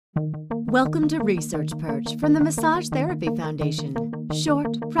Welcome to Research Perch from the Massage Therapy Foundation.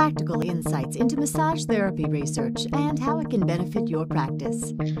 Short, practical insights into massage therapy research and how it can benefit your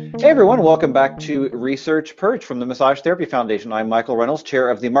practice. Hey everyone, welcome back to Research Perch from the Massage Therapy Foundation. I'm Michael Reynolds, Chair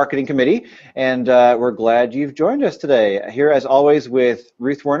of the Marketing Committee, and we're glad you've joined us today. Here as always with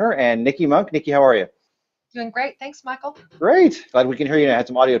Ruth Werner and Nikki Monk. Nikki, how are you? Doing great. Thanks, Michael. Great. Glad we can hear you. I had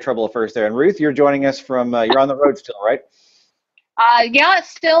some audio trouble at first there. And Ruth, you're joining us from, you're on the road still, right? Yeah, it's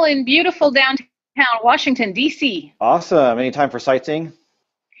still in beautiful downtown Washington, D.C. Awesome. Any time for sightseeing?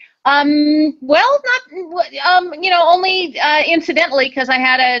 Well, only incidentally, because I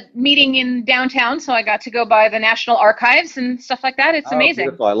had a meeting in downtown, so I got to go by the National Archives and stuff like that. It's amazing.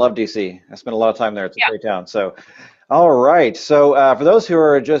 Beautiful. I love D.C. I spent a lot of time there. It's a great town. So, all right. So for those who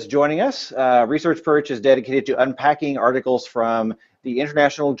are just joining us, Research Perch is dedicated to unpacking articles from the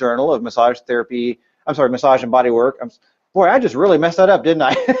International Journal of Massage Therapy. Massage and Bodywork. Boy, I just really messed that up, didn't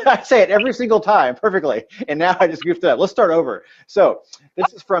I? I say it every single time perfectly, and now I just goofed it up. Let's start over. So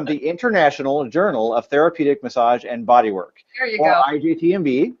this is from the International Journal of Therapeutic Massage and Bodywork. There you or go.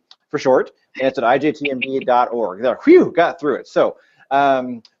 IJTMB for short, and it's at ijtmb.org. Whew, got through it. So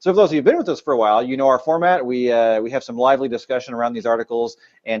for those of you who've been with us for a while, you know our format. We have some lively discussion around these articles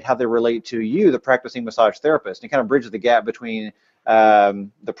and how they relate to you, the practicing massage therapist, and kind of bridge the gap between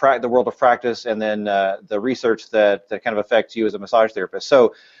the world of practice and then the research that kind of affects you as a massage therapist.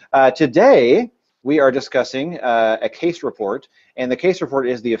 So today we are discussing a case report, and the case report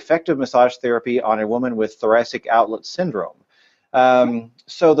is the effective massage therapy on a woman with thoracic outlet syndrome.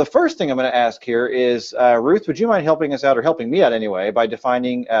 So the first thing I'm going to ask here is, Ruth, would you mind helping us out, or helping me out anyway, by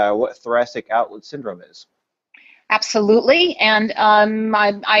defining what thoracic outlet syndrome is? Absolutely, and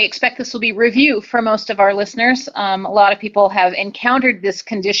I expect this will be review for most of our listeners. A lot of people have encountered this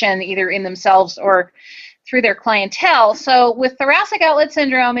condition either in themselves or through their clientele. So with thoracic outlet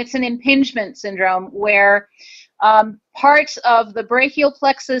syndrome, it's an impingement syndrome where parts of the brachial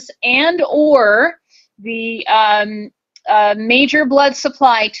plexus and or the major blood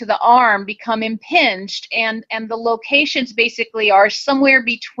supply to the arm become impinged, and the locations basically are somewhere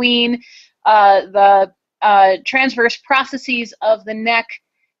between the transverse processes of the neck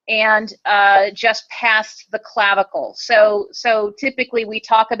and just past the clavicle. So typically we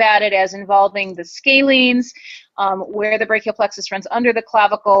talk about it as involving the scalenes, where the brachial plexus runs under the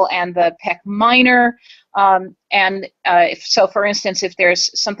clavicle, and the pec minor. So for instance, if there's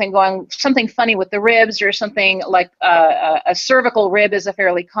something funny with the ribs, or something like a cervical rib is a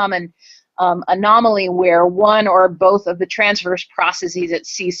fairly common anomaly where one or both of the transverse processes at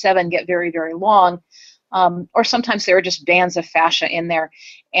C7 get very, very long. Or sometimes there are just bands of fascia in there,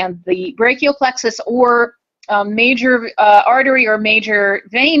 and the brachial plexus or major artery or major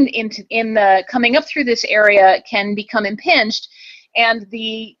vein in the coming up through this area can become impinged, and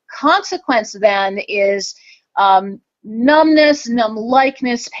the consequence then is numbness,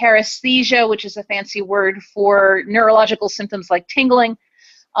 numb-likeness, paresthesia, which is a fancy word for neurological symptoms like tingling,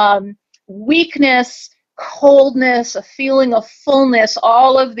 weakness, coldness, a feeling of fullness.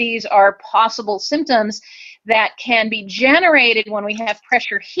 All of these are possible symptoms that can be generated when we have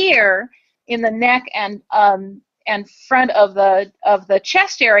pressure here in the neck and front of the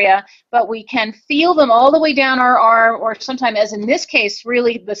chest area, but we can feel them all the way down our arm, or sometimes, as in this case,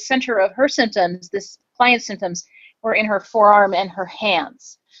 really the center of her symptoms, this client's symptoms, were in her forearm and her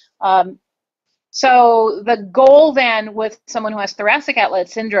hands. So the goal then with someone who has thoracic outlet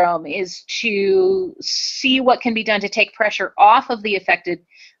syndrome is to see what can be done to take pressure off of the affected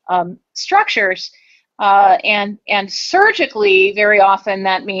structures, and surgically, very often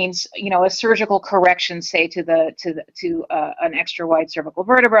that means a surgical correction, say to an extra wide cervical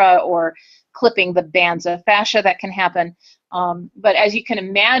vertebra, or clipping the bands of fascia that can happen. But as you can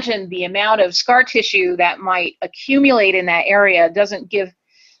imagine, the amount of scar tissue that might accumulate in that area doesn't give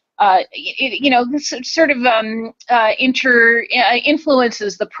this sort of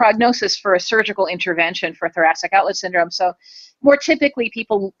influences the prognosis for a surgical intervention for thoracic outlet syndrome. So more typically,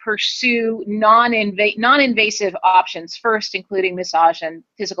 people pursue non-invasive options first, including massage and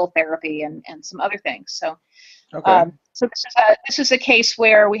physical therapy and some other things. So, okay. This is a case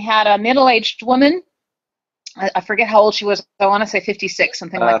where we had a middle-aged woman. I forget how old she was. I want to say 56,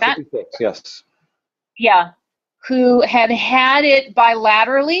 something like that. 56, yes. Yeah. Who had it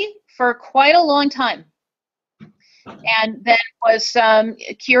bilaterally for quite a long time, and then was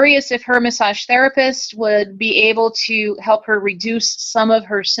curious if her massage therapist would be able to help her reduce some of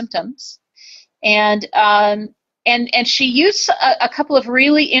her symptoms, and she used a couple of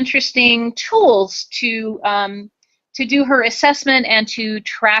really interesting tools to do her assessment and to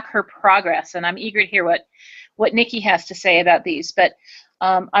track her progress. And I'm eager to hear what Nikki has to say about these, but.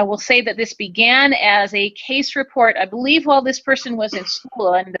 I will say that this began as a case report, I believe, while this person was in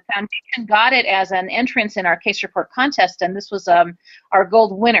school, and the foundation got it as an entrance in our case report contest, and this was our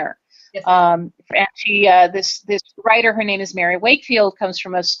gold winner. Yes. And she, this writer, her name is Mary Wakefield, comes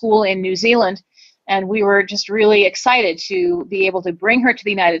from a school in New Zealand, and we were just really excited to be able to bring her to the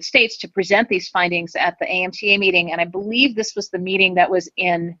United States to present these findings at the AMTA meeting, and I believe this was the meeting that was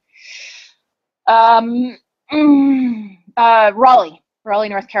in Raleigh,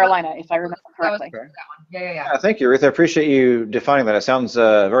 North Carolina, if I remember correctly. Okay. Yeah. Yeah, thank you, Ruth. I appreciate you defining that. It sounds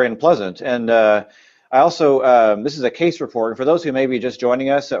very unpleasant. And I also, this is a case report. And for those who may be just joining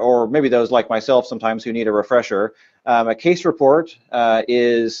us, or maybe those like myself sometimes who need a refresher, a case report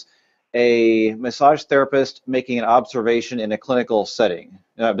is a massage therapist making an observation in a clinical setting.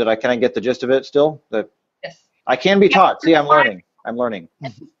 Can I get the gist of it still? Yes. I can be taught. See, I'm learning. I'm learning.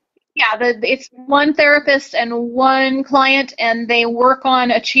 Yeah, it's one therapist and one client, and they work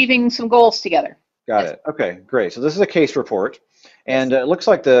on achieving some goals together. Got it. Okay, great. So this is a case report, and it looks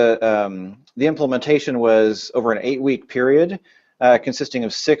like the implementation was over an 8-week period, consisting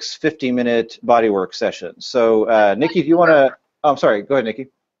of 6 50-minute bodywork sessions. So, Nikki, if you want to, oh, I'm sorry. Go ahead, Nikki.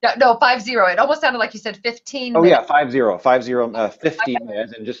 No, 50. It almost sounded like you said 15 Oh minutes. yeah, 50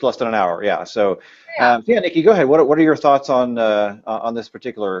 minutes in just less than an hour. Yeah. So, yeah, Nikki, go ahead. What are your thoughts on this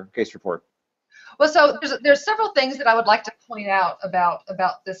particular case report? Well, so there's several things that I would like to point out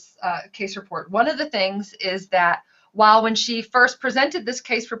about this case report. One of the things is that when she first presented this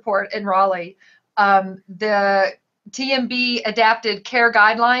case report in Raleigh, the TMB adapted care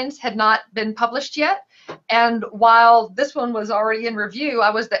guidelines had not been published yet. And while this one was already in review, I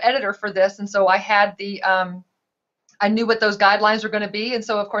was the editor for this, and so I had I knew what those guidelines were going to be. And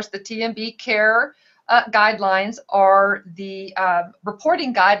so, of course, the TMB care guidelines are the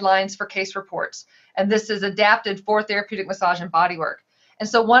reporting guidelines for case reports. And this is adapted for therapeutic massage and bodywork. And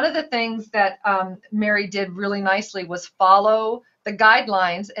so one of the things that Mary did really nicely was follow the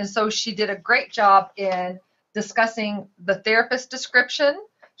guidelines. And so she did a great job in discussing the therapist description.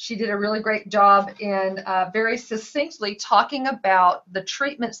 She did a really great job in very succinctly talking about the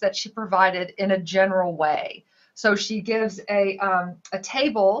treatments that she provided in a general way. So she gives a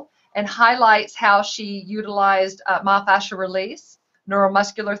table and highlights how she utilized myofascial release,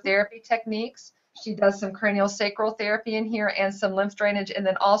 neuromuscular therapy techniques. She does some craniosacral therapy in here and some lymph drainage, and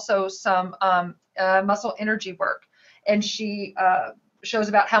then also some muscle energy work. And she shows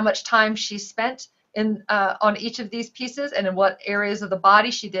about how much time she spent on each of these pieces and in what areas of the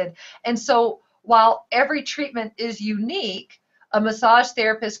body she did. And so while every treatment is unique, a massage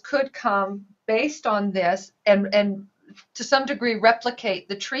therapist could come based on this and to some degree replicate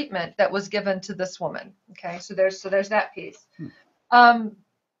the treatment that was given to this woman. Okay, so there's that piece.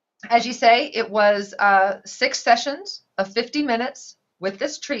 As you say, it was 6 sessions of 50 minutes with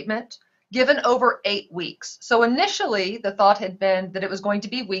this treatment given over 8 weeks. So initially the thought had been that it was going to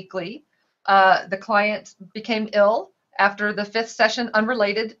be weekly. The client became ill after the 5th session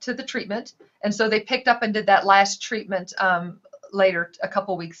unrelated to the treatment, and so they picked up and did that last treatment later, a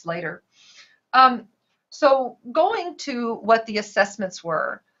couple weeks later. So going to what the assessments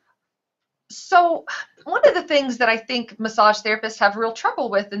were. So one of the things that I think massage therapists have real trouble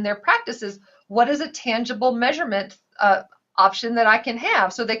with in their practice is what is a tangible measurement option that I can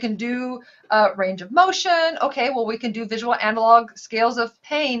have? So they can do range of motion. Okay, well, we can do visual analog scales of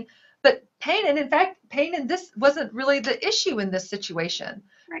pain. But pain, and in fact, pain in this wasn't really the issue in this situation.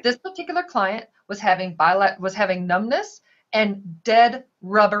 Right. This particular client was having numbness and dead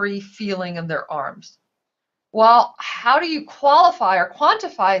rubbery feeling in their arms. Well, how do you qualify or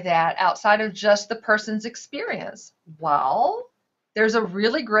quantify that outside of just the person's experience? Well, there's a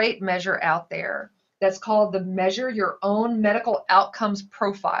really great measure out there that's called the Measure Your Own Medical Outcomes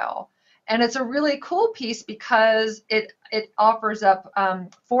Profile. And it's a really cool piece because it offers up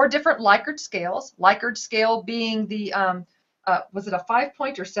 4 different Likert scales. Likert scale being the, was it a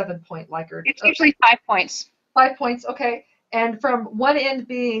 5-point or 7-point Likert? It's usually 5 points. 5 points, okay. And from one end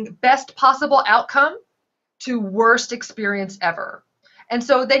being best possible outcome to worst experience ever. And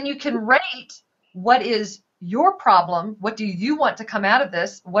so then you can rate what is your problem, what do you want to come out of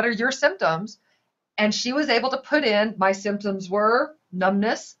this, what are your symptoms? And she was able to put in, my symptoms were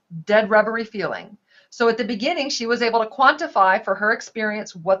numbness, dead rubbery feeling. So at the beginning, she was able to quantify for her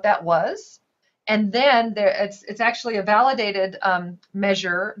experience what that was. And then it's actually a validated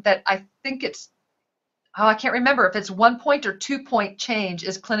measure that I think it's, I can't remember if it's 1 point or 2 point change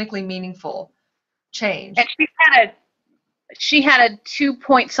is clinically meaningful change. And she had a 2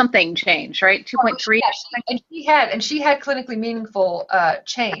 point something change, right? 2.3. And she had clinically meaningful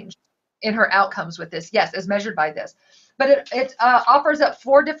change in her outcomes with this, yes, as measured by this. But it offers up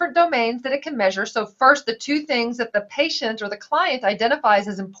 4 different domains that it can measure. So first, the 2 things that the patient or the client identifies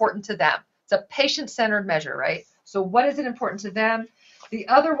as important to them. It's a patient-centered measure, right? So what is it important to them? The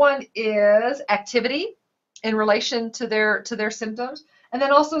other one is activity in relation to their symptoms, and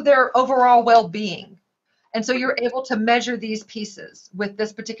then also their overall well-being. And so you're able to measure these pieces with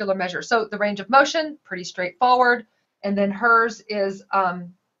this particular measure. So the range of motion, pretty straightforward. And then hers is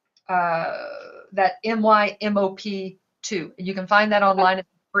that MYMOP2. You can find that online. It's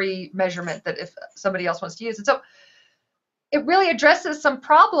a free measurement that if somebody else wants to use. And so it really addresses some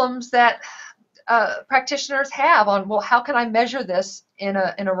problems that practitioners have on, well, how can I measure this in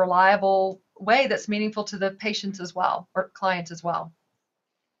a reliable way that's meaningful to the patients as well, or clients as well.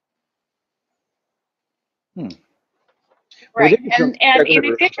 Right, and in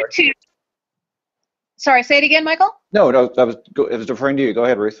addition to, sorry, say it again, Michael? No, I was referring to you. Go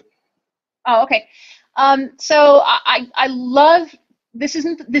ahead, Ruth. Oh, okay. So I love, this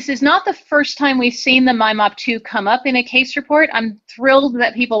is not the first time we've seen the MyMop2 come up in a case report. I'm thrilled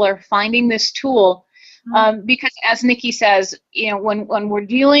that people are finding this tool because, as Nikki says, you know, when we're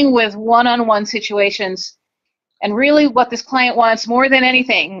dealing with one-on-one situations, and really what this client wants more than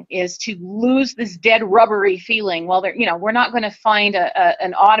anything is to lose this dead rubbery feeling. Well, you know, we're not going to find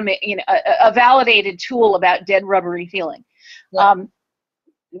a validated tool about dead rubbery feeling. Yeah.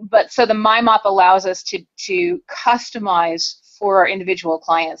 But so the MyMop allows us to customize for our individual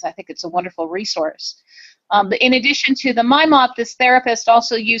clients. I think it's a wonderful resource. But in addition to the MyMop, this therapist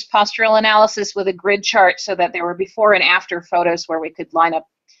also used postural analysis with a grid chart so that there were before and after photos where we could line up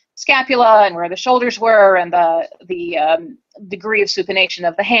scapula and where the shoulders were and the degree of supination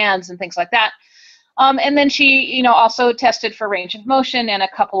of the hands and things like that. And then she, you know, also tested for range of motion and a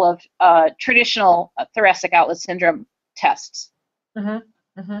couple of traditional thoracic outlet syndrome tests. Yep.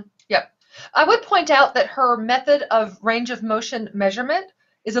 I would point out that her method of range of motion measurement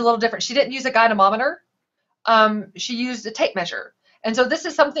is a little different. She didn't use a gynemometer. She used a tape measure. And so this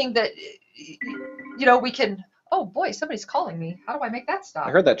is something that, you know, we can, oh boy, somebody's calling me. How do I make that stop?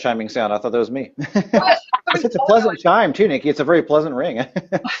 I heard that chiming sound. I thought that was me. It's a pleasant chime too, Nikki. It's a very pleasant ring.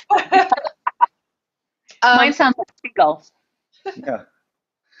 Mine sounds like seagulls. Yeah.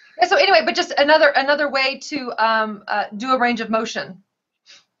 So anyway, but just another way to do a range of motion.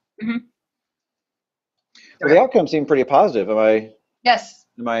 Well, the outcome seemed pretty positive. Yes.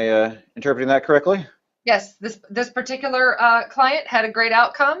 Am I interpreting that correctly? Yes. This particular client had a great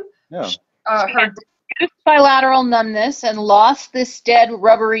outcome. Yeah. Her bilateral numbness and lost this dead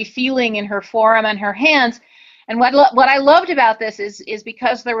rubbery feeling in her forearm and her hands. And what I loved about this is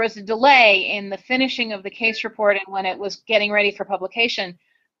because there was a delay in the finishing of the case report and when it was getting ready for publication.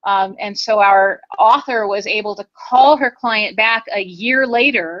 And so our author was able to call her client back a year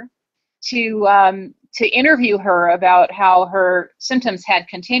later to interview her about how her symptoms had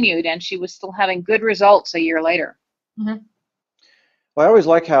continued, and she was still having good results a year later. Well, I always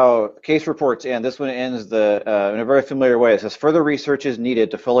like how case reports end. This one ends in a very familiar way. It says, further research is needed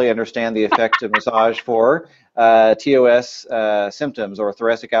to fully understand the effects of massage for TOS symptoms or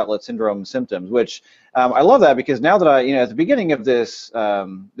thoracic outlet syndrome symptoms, which I love that because now that at the beginning of this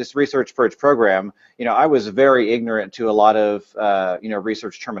Research Perch program, I was very ignorant to a lot of,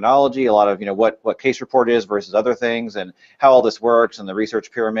 research terminology, a lot of, what case report is versus other things and how all this works and the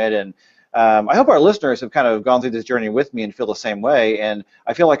research pyramid. And I hope our listeners have kind of gone through this journey with me and feel the same way. And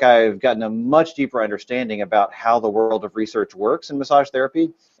I feel like I've gotten a much deeper understanding about how the world of research works in massage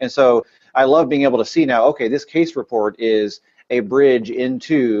therapy. And so I love being able to see now, okay, this case report is a bridge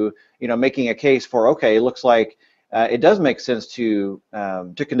into, making a case for, okay, it looks like it does make sense to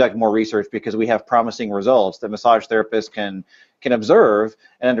conduct more research because we have promising results that massage therapists can observe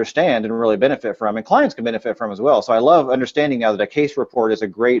and understand and really benefit from, and clients can benefit from as well. So I love understanding now that a case report is a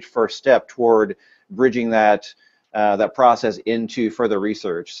great first step toward bridging that process into further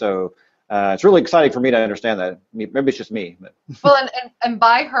research. So it's really exciting for me to understand that. Maybe it's just me. But. Well, and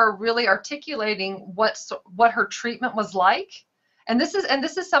by her really articulating what her treatment was like, and this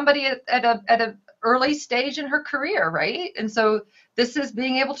is somebody at a early stage in her career, right? And so this is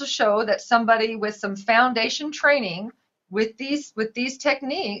being able to show that somebody with some foundation training with these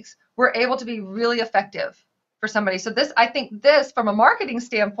techniques were able to be really effective for somebody. So I think this, from a marketing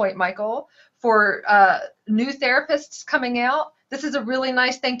standpoint, Michael, for new therapists coming out, this is a really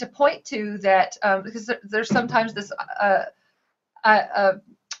nice thing to point to, that because there's sometimes this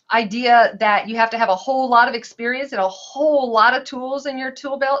idea that you have to have a whole lot of experience and a whole lot of tools in your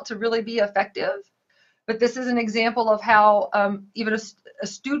tool belt to really be effective. But this is an example of how even a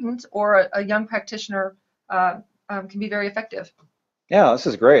student or a young practitioner can be very effective. Yeah, this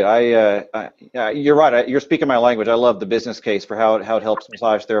is great. Yeah, you're right. You're speaking my language. I love the business case for how it helps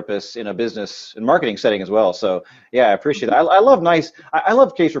massage therapists in a business and marketing setting as well. So yeah, I appreciate it. I love I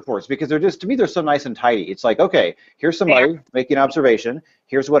love case reports because they're just, to me, they're so nice and tidy. It's like, okay, here's somebody making an observation.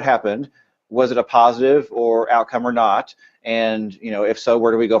 Here's what happened. Was it a positive or outcome or not? And if so,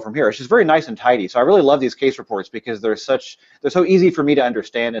 where do we go from here? It's just very nice and tidy. So I really love these case reports because they're so easy for me to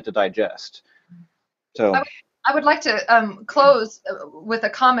understand and to digest. So. I would like to close with a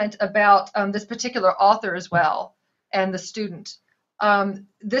comment about this particular author as well and the student.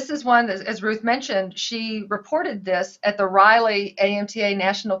 This is one, as Ruth mentioned, she reported this at the Raleigh AMTA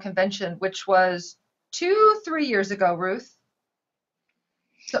National Convention, which was 3 years ago, Ruth.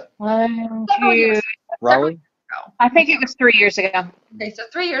 So, Raleigh? I think it was 3 years ago. Okay, so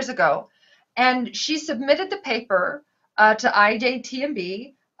 3 years ago. And she submitted the paper to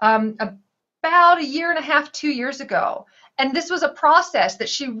IJTMB about a year and a half, 2 years ago. And this was a process that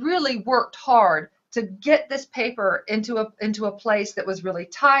she really worked hard to get this paper into a place that was really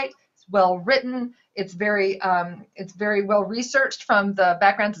tight, it's well written, it's very well researched from the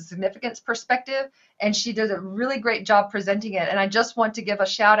backgrounds and significance perspective, and she did a really great job presenting it. And I just want to give a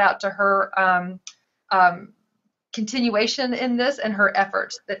shout out to her continuation in this and her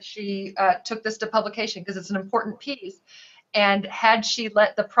efforts that she took this to publication, because it's an important piece. And had she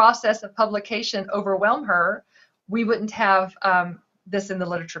let the process of publication overwhelm her, we wouldn't have this in the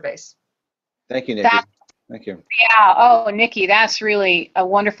literature base. Thank you, Nikki. Thank you. Yeah. Oh, Nikki, that's really a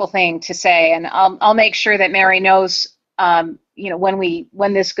wonderful thing to say, and I'll make sure that Mary knows,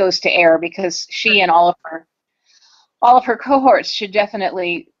 when this goes to air, because she and all of her cohorts should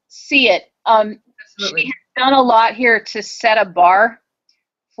definitely see it. Absolutely. She has done a lot here to set a bar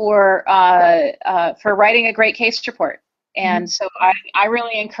for writing a great case report. And so I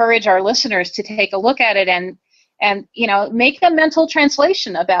really encourage our listeners to take a look at it and make a mental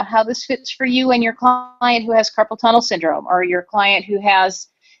translation about how this fits for you and your client who has carpal tunnel syndrome, or your client who has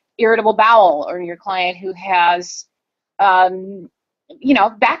irritable bowel, or your client who has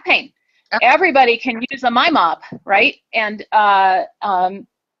back pain. Everybody can use a MyMop, right? And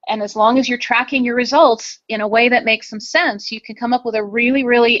as long as you're tracking your results in a way that makes some sense, you can come up with a really,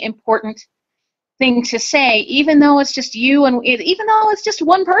 really important thing to say, even though it's just you and even though it's just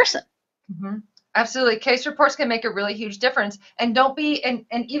one person. Mm-hmm. Absolutely. Case reports can make a really huge difference. And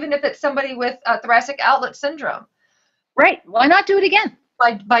even if it's somebody with thoracic outlet syndrome. Right. Why not do it again?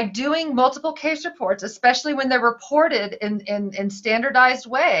 By doing multiple case reports, especially when they're reported in standardized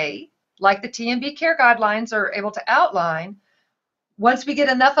way, like the TMB care guidelines are able to outline, once we get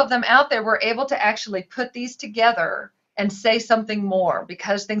enough of them out there, we're able to actually put these together and say something more,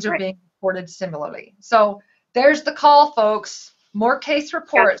 because things are being reported similarly. So there's the call, folks. More case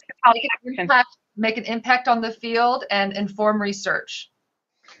reports. Make an impact on the field and inform research.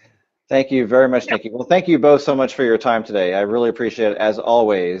 Thank you very much, Nikki. Well, thank you both so much for your time today. I really appreciate it, as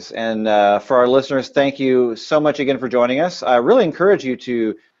always. And for our listeners, thank you so much again for joining us. I really encourage you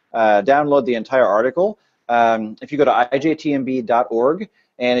to download the entire article. If you go to ijtmb.org,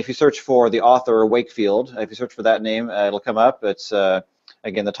 and if you search for the author Wakefield, if you search for that name, it'll come up. It's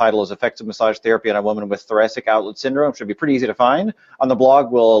again, the title is Effective Massage Therapy on a Woman with Thoracic Outlet Syndrome. Should be pretty easy to find. On the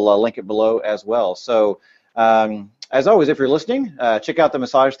blog, we'll link it below as well. So as always, if you're listening, check out the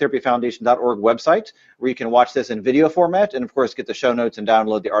MassageTherapyFoundation.org website, where you can watch this in video format and, of course, get the show notes and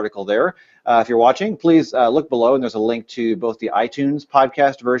download the article there. If you're watching, please look below, and there's a link to both the iTunes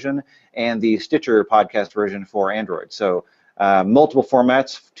podcast version and the Stitcher podcast version for Android. So multiple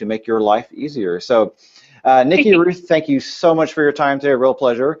formats to make your life easier. So Nikki, Ruth, thank you so much for your time today. A real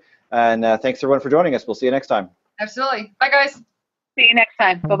pleasure. And thanks, everyone, for joining us. We'll see you next time. Absolutely. Bye, guys. See you next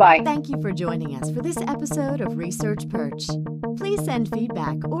time. Bye-bye. Thank you for joining us for this episode of Research Perch. Please send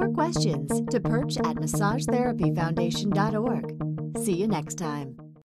feedback or questions to perch@massagetherapyfoundation.org. See you next time.